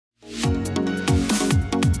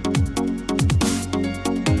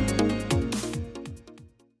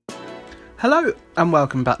Hello and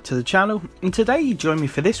welcome back to the channel, and today you join me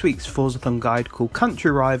for this week's Forzathon guide called Country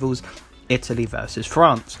Rivals Italy versus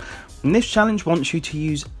France. And this challenge wants you to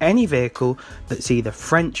use any vehicle that's either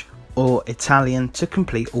French or Italian to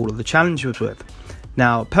complete all of the challenges with.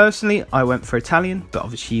 Now personally I went for Italian, but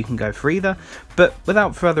obviously you can go for either, but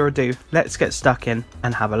without further ado let's get stuck in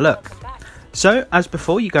and have a look. So as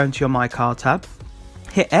before, you go into your My Car tab,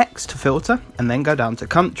 hit X to filter and then go down to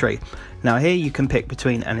country. Now here you can pick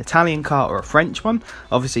between an Italian car or a French one.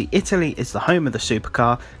 Obviously Italy is the home of the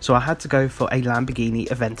supercar, so I had to go for a Lamborghini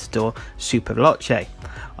Aventador Super Veloce.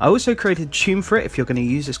 I also created a tune for it if you're going to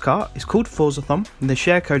use this car. It's called Forzathon and the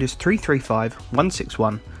share code is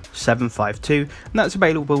 335161752, and that's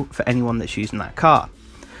available for anyone that's using that car.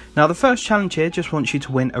 Now the first challenge here just wants you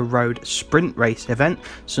to win a road sprint race event,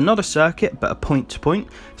 so not a circuit but a point to point.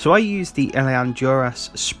 So I used the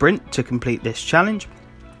Honduras sprint to complete this challenge.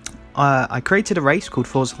 I created a race called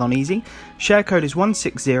Forzathon Easy. Share code is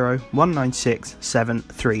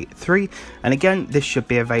 160196733, and again this should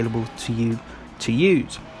be available to you to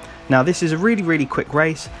use. Now this is a really quick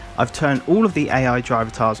race. I've turned all of the AI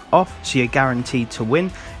driver tires off, so you're guaranteed to win.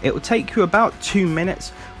 It will take you about 2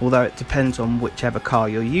 minutes, although it depends on whichever car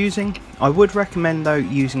you're using. I would recommend though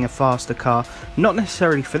using a faster car, not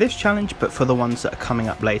necessarily for this challenge but for the ones that are coming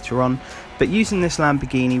up later on. But using this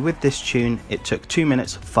Lamborghini with this tune, it took 2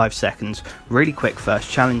 minutes 5 seconds. Really quick first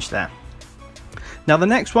challenge there. Now the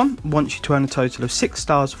next one wants you to earn a total of 6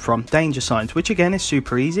 stars from danger signs, which again is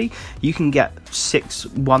super easy. You can get 6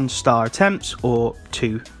 1-star attempts or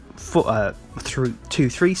 2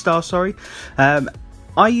 3-star, sorry.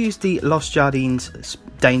 I used the Los Jardins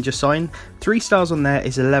danger sign. 3 stars on there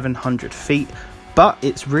is 1100 feet, but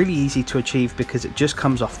it's really easy to achieve because it just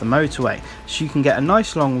comes off the motorway. So you can get a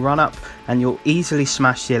nice long run up and you'll easily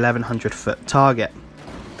smash the 1100 foot target.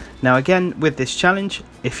 Now again with this challenge,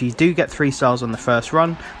 if you do get 3 stars on the first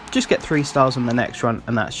run, just get 3 stars on the next run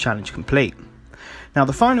and that's challenge complete. Now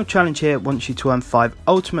the final challenge here wants you to earn 5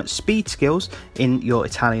 ultimate speed skills in your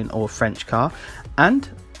Italian or French car, and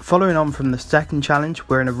following on from the second challenge,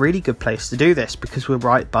 we're in a really good place to do this because we're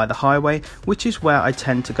right by the highway, which is where I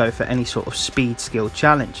tend to go for any sort of speed skill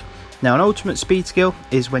challenge. Now an ultimate speed skill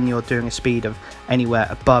is when you're doing a speed of anywhere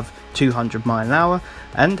above 200 miles an hour,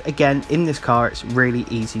 and again in this car it's really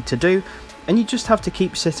easy to do, and you just have to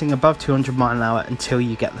keep sitting above 200 miles an hour until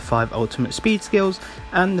you get the 5 ultimate speed skills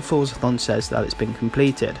and the Forzathon says that it's been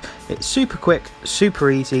completed. It's super quick, super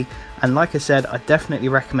easy, and like I said, I definitely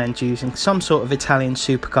recommend using some sort of Italian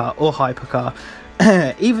supercar or hypercar.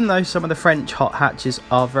 Even though some of the French hot hatches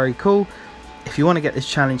are very cool, if you want to get this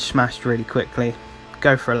challenge smashed really quickly,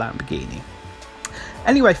 go for a Lamborghini.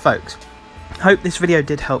 Anyway folks, hope this video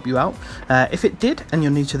did help you out. If it did and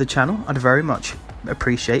you're new to the channel, I'd very much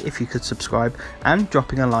appreciate if you could subscribe, and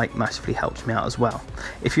dropping a like massively helps me out as well.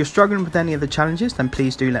 If you're struggling with any of the challenges, then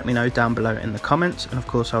please do let me know down below in the comments, and of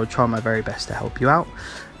course I will try my very best to help you out.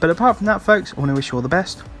 But apart from that folks, I want to wish you all the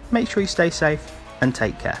best. Make sure you stay safe and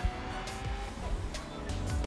take care.